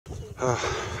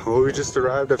Well, we just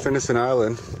arrived at Finlayson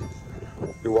Island.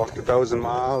 We walked 1,000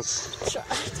 miles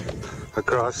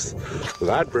across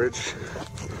that bridge.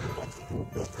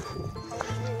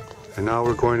 And now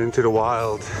we're going into the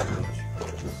wild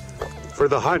for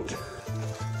the hunt.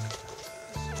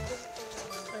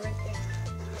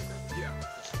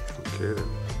 Okay.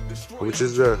 How much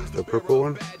is the purple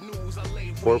one?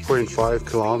 4.5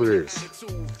 kilometers.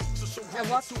 I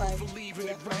walked 5.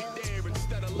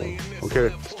 Okay,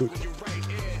 let's do it.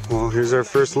 Well, here's our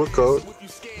first lookout.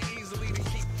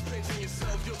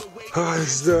 This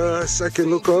is the second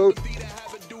lookout.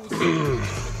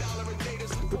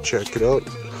 Check it out.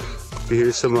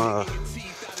 Here's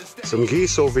some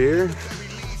geese over here.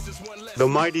 The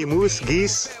mighty moose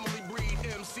geese.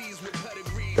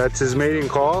 That's his mating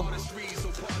call.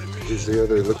 Here's the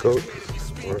other lookout.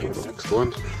 Or the next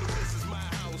one.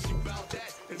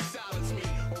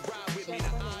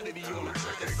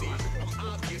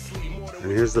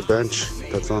 And here's the bench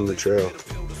that's on the trail.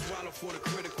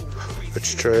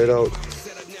 Let's try it out.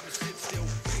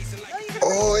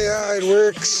 Oh yeah, it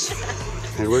works.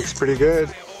 It works pretty good.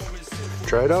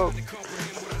 Try it out.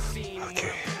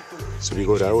 Okay, so we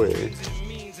go that way.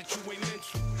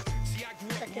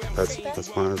 That's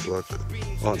Mana's luck.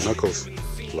 Oh, Knuckles.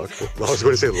 Luck. I was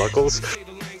going to say Luckles.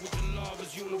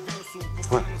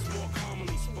 What?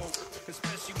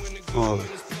 Oh,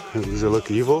 does it look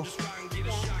evil?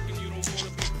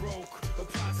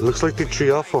 It looks like the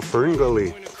tree off of Fern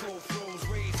Gully.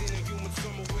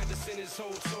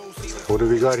 What do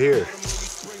we got here?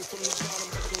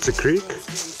 It's a creek? I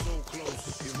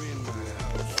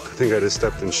think I just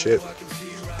stepped in shit.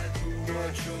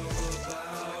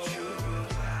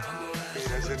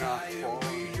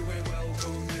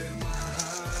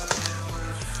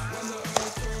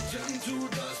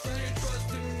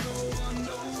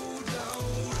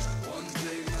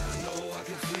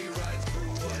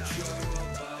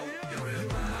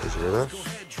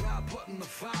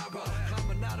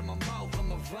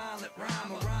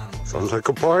 Sounds like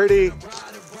a party.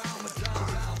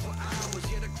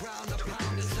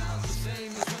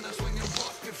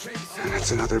 And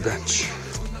that's another bench.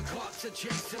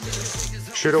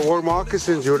 Should have worn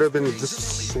moccasins. You would have been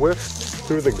just swift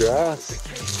through the grass.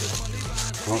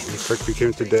 Oh, looks like we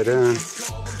came to dead end.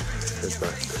 Head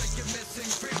back.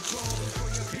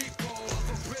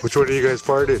 Which one of you guys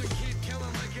farted?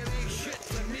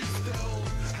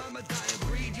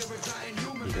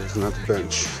 There's another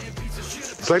bench.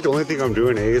 It's like the only thing I'm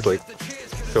doing, is like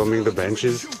filming the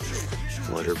benches.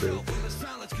 Water break.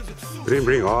 We didn't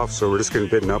bring off, so we're just getting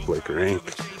bitten up like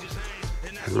rank.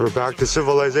 And we're back to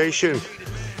civilization.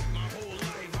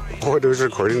 Oh, it was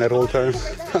recording that whole time.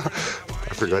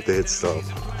 I forgot to hit stop.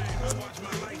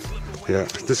 Yeah,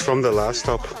 this is from the last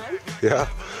stop. Yeah.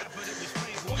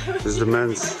 Here's the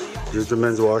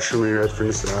men's washroom here at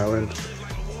Finlayson Island.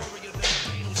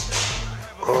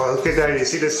 Oh, look at that. You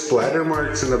see the splatter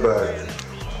marks in the back.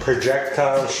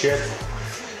 Projectile shit.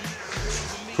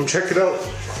 Come check it out.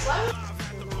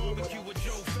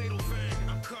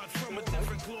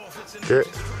 Okay.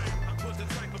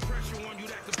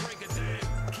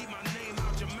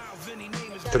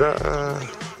 Ta-da!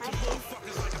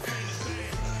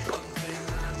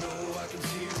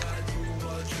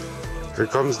 Here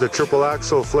comes the triple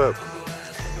axle flip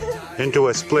into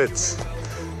a splits.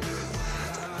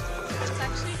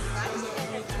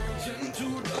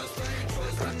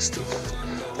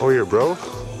 Oh, you're bro?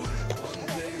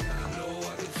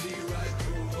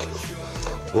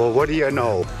 Well, what do you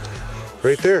know?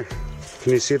 Right there.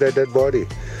 Can you see that dead body?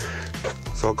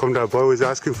 So how come that boy was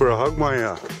asking for a hug,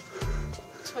 Maya?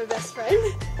 It's my best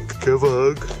friend. Give a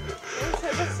hug. It's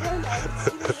my best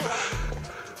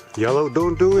friend. Yellow,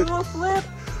 don't do it. Do a flip.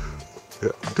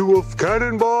 Yeah. Do a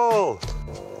cannonball.